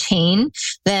to a chain,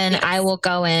 then I will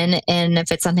go in, and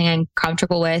if it's something I'm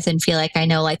comfortable with and feel like I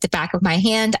know like the back of my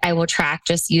hand, I will track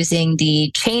just using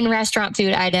the chain restaurant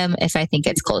food item if I think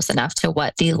it's close enough to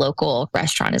what the local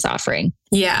restaurant is offering.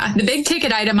 Yeah. The big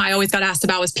ticket item I always got asked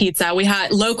about was pizza. We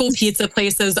had local pizza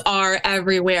places are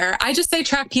everywhere. I just say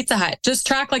track Pizza Hut. Just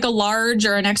track like a large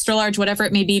or an extra large, whatever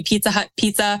it may be, Pizza Hut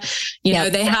pizza. You know,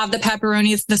 they have the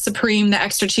pepperonis, the supreme, the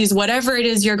extra cheese, whatever it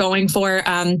is you're going for.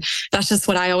 That's just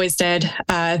what I always did,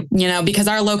 because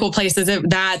our local places,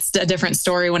 that's a different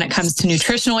story when it comes to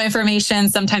nutritional information.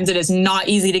 Sometimes it is not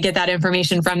easy to get that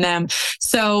information from them.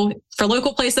 So for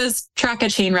local places, track a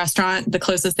chain restaurant, the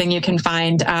closest thing you can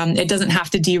find. It doesn't have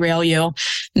to derail you.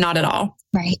 Not at all.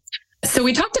 Right. So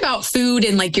we talked about food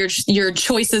and like your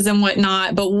choices and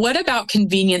whatnot, but what about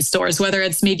convenience stores? Whether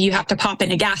it's maybe you have to pop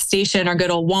in a gas station or go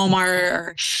to Walmart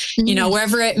or,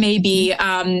 wherever it may be.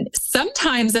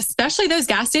 Sometimes, especially those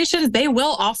gas stations, they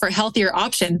will offer healthier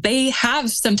options. They have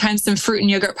sometimes some fruit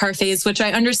and yogurt parfaits, which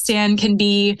I understand can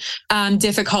be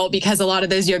difficult because a lot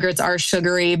of those yogurts are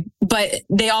sugary, but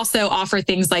they also offer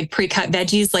things like pre-cut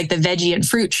veggies, like the veggie and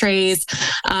fruit trays.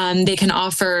 They can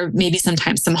offer maybe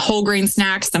sometimes some whole grain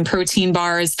snacks, some protein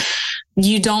bars.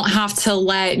 You don't have to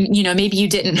maybe you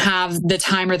didn't have the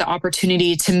time or the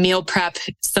opportunity to meal prep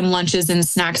some lunches and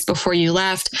snacks before you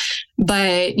left.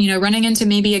 But, running into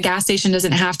maybe a gas station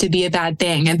doesn't have to be a bad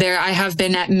thing. And I have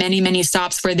been at many, many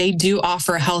stops where they do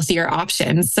offer healthier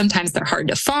options. Sometimes they're hard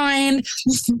to find,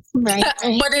 right.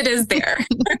 But it is there.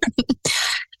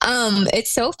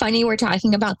 It's so funny we're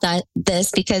talking about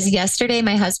this because yesterday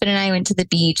my husband and I went to the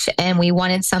beach and we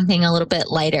wanted something a little bit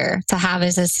lighter to have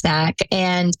as a snack.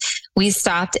 And we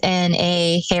stopped in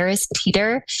a Harris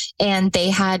Teeter and they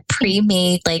had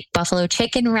pre-made like buffalo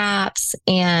chicken wraps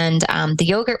and the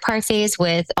yogurt parfaits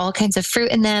with all kinds of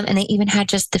fruit in them. And they even had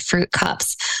just the fruit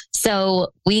cups. So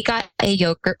we got a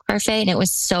yogurt parfait and it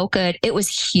was so good. It was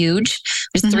huge.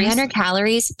 It was 300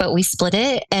 calories, but we split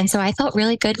it. And so I felt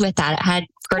really good with that. It had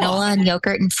granola and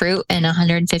yogurt and fruit and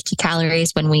 150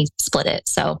 calories when we split it.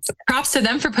 So props to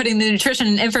them for putting the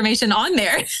nutrition information on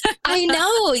there. I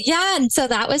know. Yeah. And so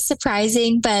that was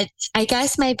surprising. But I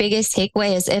guess my biggest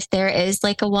takeaway is if there is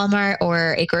like a Walmart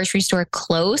or a grocery store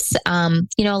close, a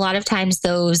lot of times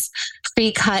those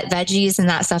pre-cut veggies and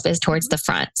that stuff is towards the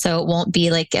front. So it won't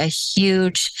be like a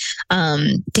huge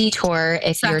detour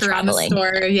if you're traveling.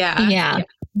 Yeah.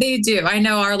 They do. I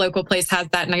know our local place has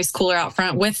that nice cooler out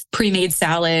front with pre-made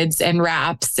salads and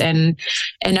wraps and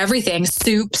everything.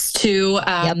 Soups too.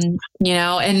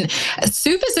 And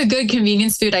soup is a good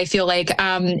convenience food. I feel like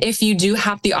if you do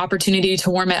have the opportunity to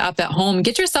warm it up at home,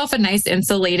 get yourself a nice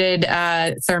insulated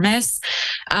thermos.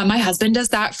 My husband does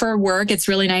that for work. It's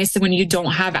really nice when you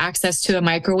don't have access to a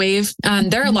microwave.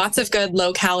 There are lots of good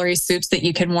low calorie soups that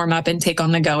you can warm up and take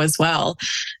on the go as well.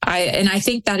 I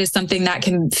think that is something that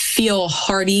can feel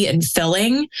hearty and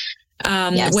filling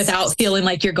without feeling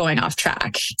like you're going off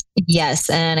track. Yes.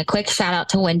 And a quick shout out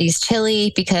to Wendy's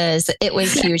chili because it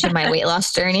was huge in my weight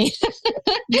loss journey.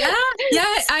 Yeah,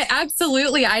 I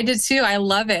absolutely. I did too. I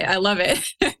love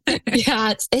it.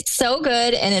 Yeah, it's so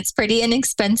good and it's pretty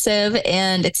inexpensive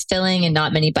and it's filling and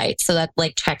not many bites. So that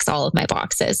like checks all of my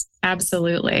boxes.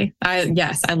 Absolutely. I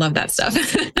love that stuff.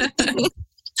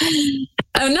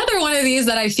 Another one of these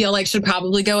that I feel like should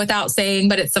probably go without saying,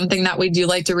 but it's something that we do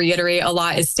like to reiterate a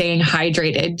lot is staying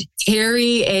hydrated.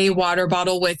 Carry a water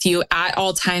bottle with you at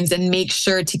all times and make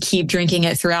sure to keep drinking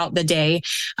it throughout the day.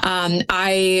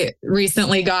 I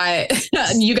recently got,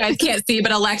 you guys can't see,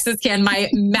 but Alexis can, my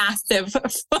massive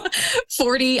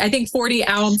 40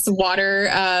 ounce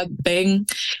water thing.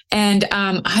 And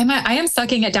I am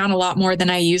sucking it down a lot more than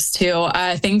I used to.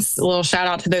 Thanks, a little shout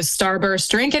out to those Starburst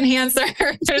drink enhancers.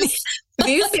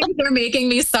 These things are making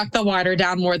me suck the water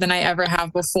down more than I ever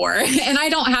have before. And I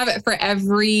don't have it for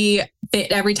every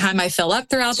time I fill up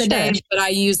throughout the day, but I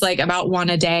use like about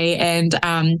one a day. And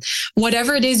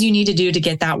whatever it is you need to do to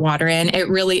get that water in, it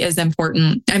really is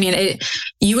important. I mean,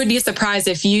 you would be surprised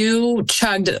if you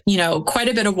chugged, quite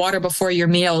a bit of water before your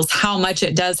meals, how much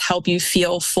it does help you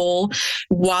feel full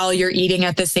while you're eating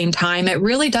at the same time. It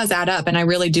really does add up. And I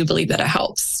really do believe that it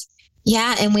helps.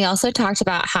 Yeah. And we also talked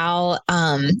about how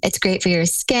it's great for your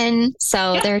skin.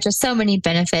 So there are just so many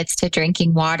benefits to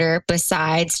drinking water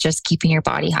besides just keeping your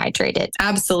body hydrated.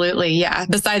 Absolutely. Yeah.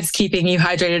 Besides keeping you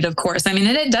hydrated, of course. I mean,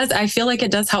 and it does, I feel like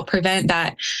it does help prevent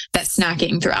that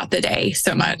snacking throughout the day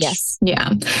so much. Yes.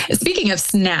 Yeah. Speaking of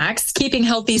snacks, keeping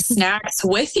healthy snacks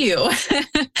with you.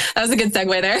 That was a good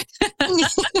segue there.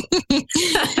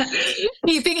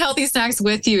 Keeping healthy snacks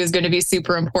with you is going to be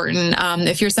super important.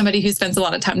 If you're somebody who spends a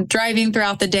lot of time driving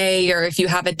throughout the day, or if you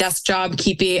have a desk job,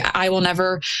 I will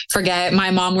never forget.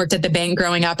 My mom worked at the bank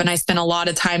growing up, and I spent a lot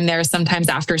of time there, sometimes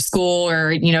after school,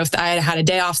 or, if I had a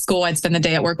day off school, I'd spend the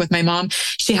day at work with my mom.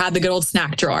 She had the good old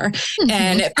snack drawer,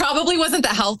 and it probably wasn't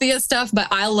the healthiest stuff, but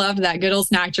I loved that good old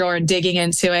snack drawer and digging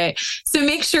into it. So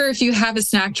make sure if you have a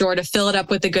snack drawer to fill it up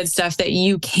with the good stuff that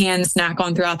you can snack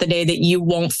on throughout the day, that you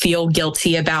won't feel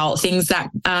guilty about. Things that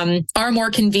are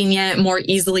more convenient, more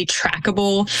easily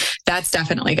trackable. That's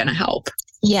definitely going to help.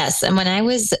 Yes. And when I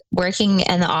was working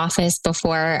in the office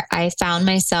before, I found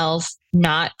myself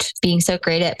not being so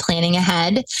great at planning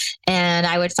ahead. And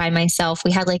I would find myself,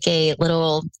 we had like a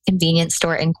little convenience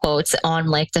store in quotes on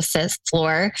like the 5th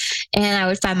floor. And I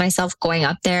would find myself going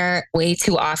up there way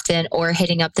too often or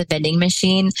hitting up the vending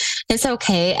machine. It's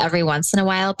okay every once in a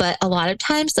while, but a lot of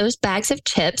times those bags of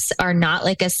chips are not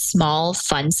like a small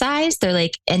fun size. They're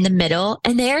like in the middle,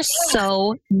 and they are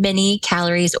so many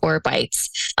calories or bites.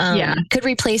 Could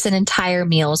replace an entire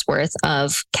meal's worth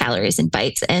of calories and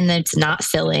bites. And it's not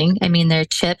filling. I mean, they're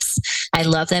chips. I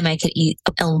love them. I could eat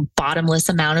a bottomless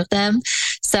amount of them.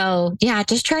 So yeah,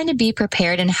 just trying to be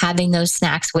prepared and having those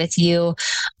snacks with you,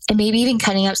 and maybe even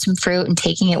cutting up some fruit and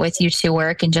taking it with you to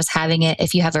work, and just having it,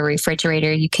 if you have a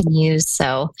refrigerator you can use.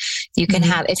 So you can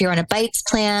have, if you're on a bites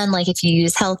plan, like if you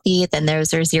use Healthi, then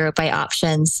those are 0 bite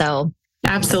options. So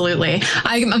absolutely.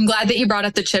 I'm glad that you brought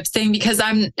up the chips thing, because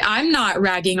I'm not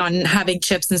ragging on having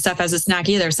chips and stuff as a snack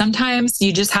either. Sometimes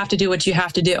you just have to do what you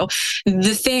have to do.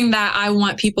 The thing that I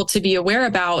want people to be aware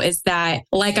about is that,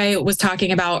 like I was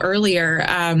talking about earlier,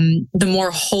 the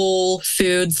more whole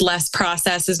foods, less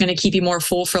processed, is going to keep you more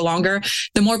full for longer.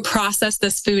 The more processed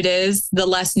this food is, the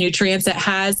less nutrients it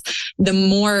has, the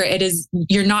more it is,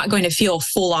 you're not going to feel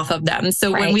full off of them.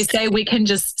 So when we say we can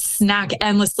just snack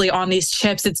endlessly on these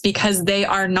chips, it's because they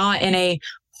are not in a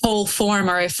whole form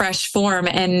or a fresh form,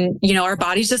 and our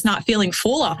body's just not feeling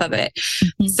full off of it.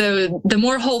 So the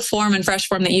more whole form and fresh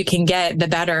form that you can get, the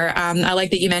better. I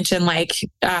like that you mentioned like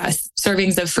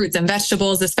servings of fruits and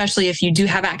vegetables, especially if you do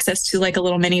have access to like a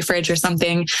little mini fridge or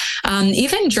something.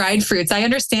 Even dried fruits. I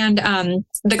understand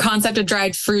the concept of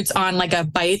dried fruits on like a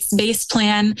bites based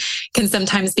plan can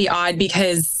sometimes be odd,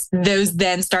 because those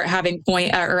then start having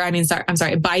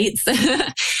bites,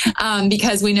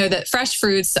 because we know that fresh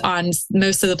fruits on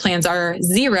most of the plans are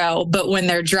 0, but when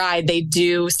they're dried, they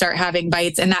do start having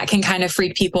bites, and that can kind of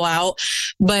freak people out.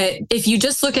 But if you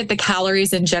just look at the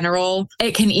calories in general,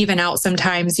 it can even out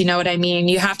sometimes. You know what I mean?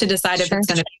 You have to decide if it's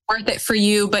going to be worth it for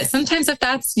you. But sometimes if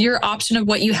that's your option of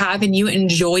what you have and you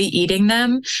enjoy eating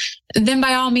them, then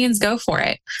by all means go for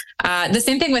it. The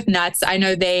same thing with nuts. I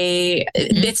know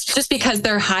it's just because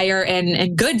they're higher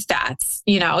in good fats,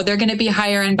 they're going to be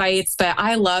higher in bites, but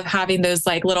I love having those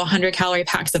like little 100-calorie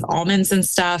packs of almonds and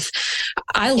stuff.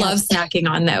 I love snacking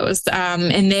on those.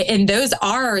 And those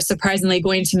are surprisingly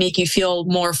going to make you feel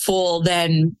more full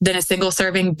than a single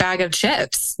serving bag of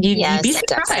chips. You'd be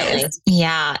surprised. Definitely.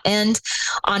 Yeah. And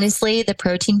honestly, the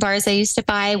protein bars I used to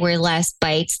buy were less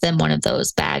bites than one of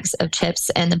those bags of chips.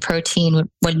 And the protein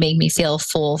would make me feel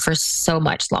full for so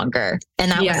much longer.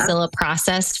 And that was still a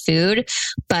processed food,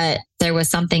 but there was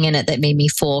something in it that made me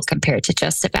full compared to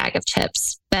just a bag of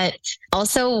chips. But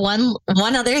also one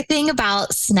other thing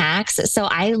about snacks. So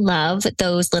I love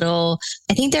those little,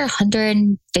 I think they're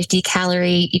 150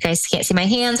 calorie. You guys can't see my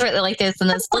hands, but they're like this, and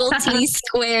those little teeny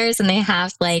squares, and they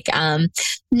have like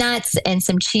nuts and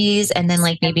some cheese, and then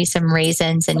like maybe some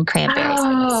raisins and cranberries.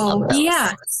 Oh,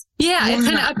 yeah. Yeah, it's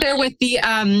kind of up there with the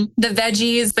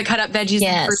veggies, the cut up veggies.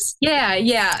 Yes.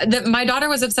 Yeah. My daughter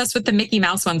was obsessed with the Mickey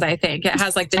Mouse ones, I think. It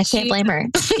has like the cheese. I can't blame her.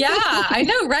 Yeah, I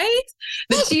know, right?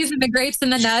 The cheese and the grapes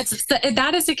and the nuts.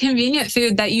 That is a convenient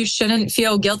food that you shouldn't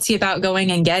feel guilty about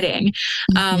going and getting.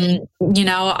 I'm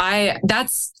a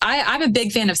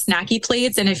big fan of snacky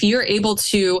plates. And if you're able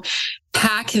to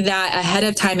pack that ahead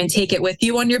of time and take it with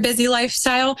you on your busy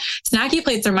lifestyle. Snacky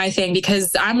plates are my thing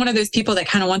because I'm one of those people that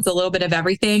kind of wants a little bit of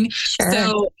everything. Sure.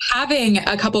 So having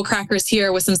a couple crackers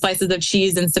here with some slices of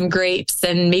cheese and some grapes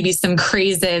and maybe some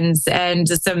craisins and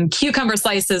some cucumber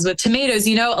slices with tomatoes,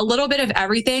 a little bit of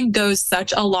everything goes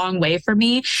such a long way for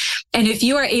me. And if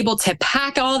you are able to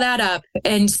pack all that up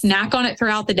and snack on it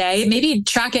throughout the day, maybe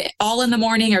track it all in the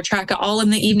morning or track it all in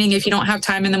the evening if you don't have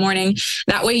time in the morning.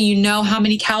 That way, you know how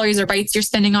many calories or bites you're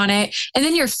spending on it. And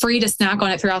then you're free to snack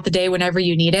on it throughout the day whenever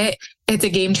you need it. It's a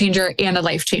game changer and a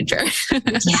life changer.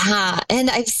 Yeah. And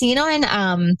I've seen on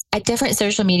at different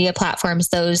social media platforms,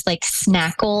 those like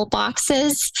snackle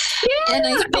boxes. Yeah. And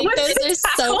I think those are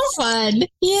so fun.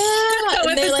 Yeah.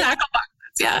 With the snackle boxes.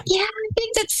 Yeah. Yeah. I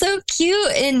think that's so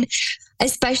cute. And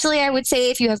especially, I would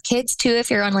say if you have kids too, if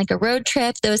you're on like a road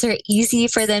trip, those are easy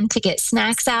for them to get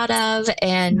snacks out of.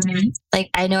 And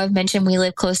like, I know I've mentioned we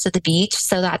live close to the beach.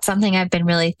 So that's something I've been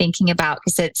really thinking about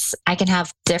because I can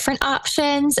have different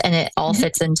options and it all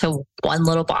fits into one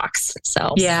little box.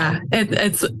 So yeah,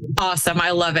 it's awesome. I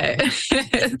love it.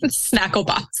 Snackle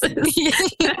boxes.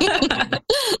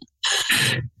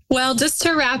 Well, just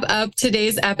to wrap up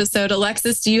today's episode,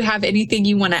 Alexis, do you have anything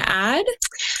you want to add?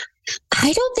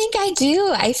 I don't think I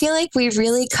do. I feel like we've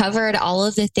really covered all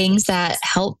of the things that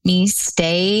help me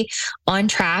stay on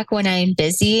track when I'm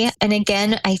busy. And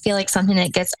again, I feel like something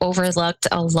that gets overlooked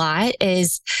a lot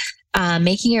is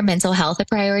making your mental health a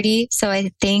priority. So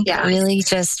I think really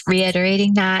just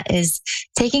reiterating that is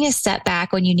taking a step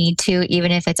back when you need to,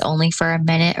 even if it's only for a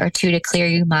minute or two to clear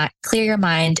your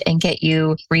mind and get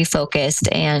you refocused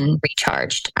and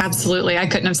recharged. Absolutely. I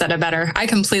couldn't have said it better. I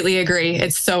completely agree.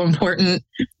 It's so important.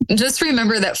 Just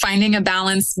remember that finding a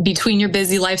balance between your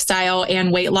busy lifestyle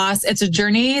and weight loss, it's a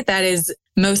journey that is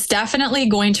most definitely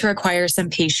going to require some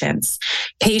patience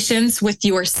with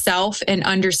yourself and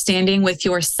understanding with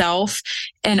yourself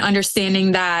and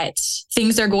understanding that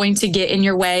things are going to get in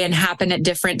your way and happen at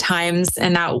different times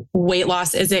and that weight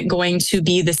loss isn't going to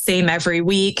be the same every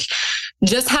week.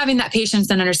 Just having that patience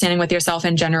and understanding with yourself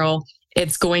in general,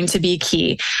 it's going to be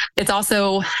key. It's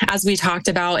also, as we talked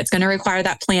about, it's going to require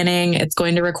that planning. It's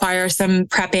going to require some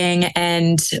prepping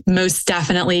and most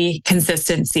definitely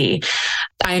consistency.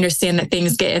 I understand that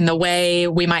things get in the way.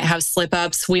 We might have slip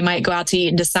ups. We might go out to eat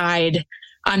and decide,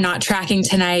 I'm not tracking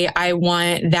tonight. I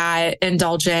want that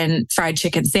indulgent fried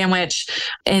chicken sandwich.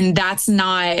 And that's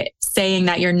not saying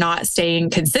that you're not staying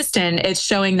consistent. It's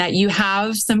showing that you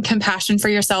have some compassion for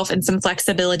yourself and some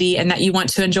flexibility and that you want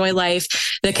to enjoy life.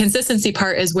 The consistency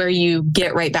part is where you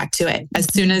get right back to it.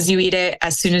 As soon as you eat it,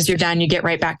 as soon as you're done, you get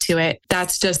right back to it.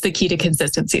 That's just the key to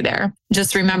consistency there.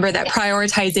 Just remember that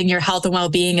prioritizing your health and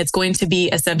well-being is going to be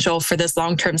essential for this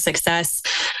long-term success.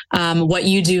 What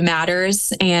you do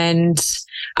matters. And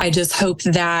I hope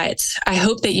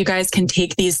that you guys can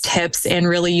take these tips and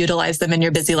really utilize them in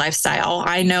your busy lifestyle.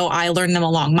 I know I learned them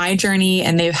along my journey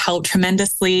and they've helped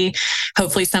tremendously.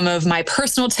 Hopefully some of my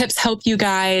personal tips help you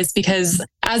guys because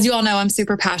as you all know, I'm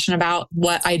super passionate about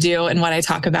what I do and what I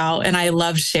talk about and I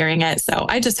love sharing it. So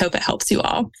I just hope it helps you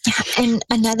all. Yeah. And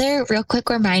another real quick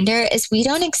reminder is we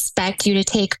don't expect you to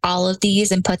take all of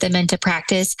these and put them into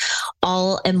practice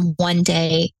all in one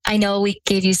day. I know we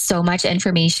gave you so much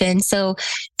information. So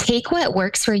take what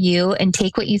works for you and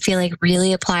take what you feel like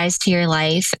really applies to your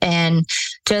life and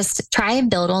just try and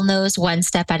build on those one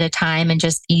step at a time and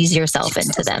just ease yourself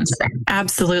into them.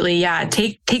 Absolutely. Yeah.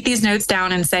 Take these notes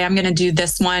down and say, I'm going to do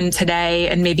this one today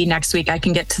and maybe next week I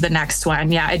can get to the next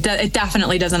one. Yeah. It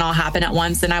definitely doesn't all happen at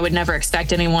once. And I would never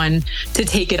expect anyone to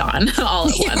take it on all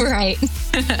at once. Right.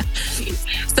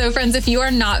 So friends, if you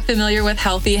are not familiar with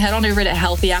Healthi, head on over to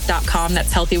healthyapp.com.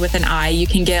 That's Healthi with an I. You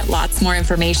can get lots more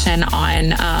information on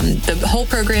the whole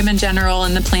program in general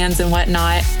and the plans and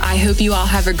whatnot. I hope you all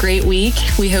have a great week.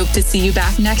 We hope to see you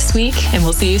back next week and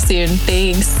we'll see you soon.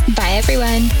 Thanks. Bye,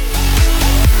 everyone.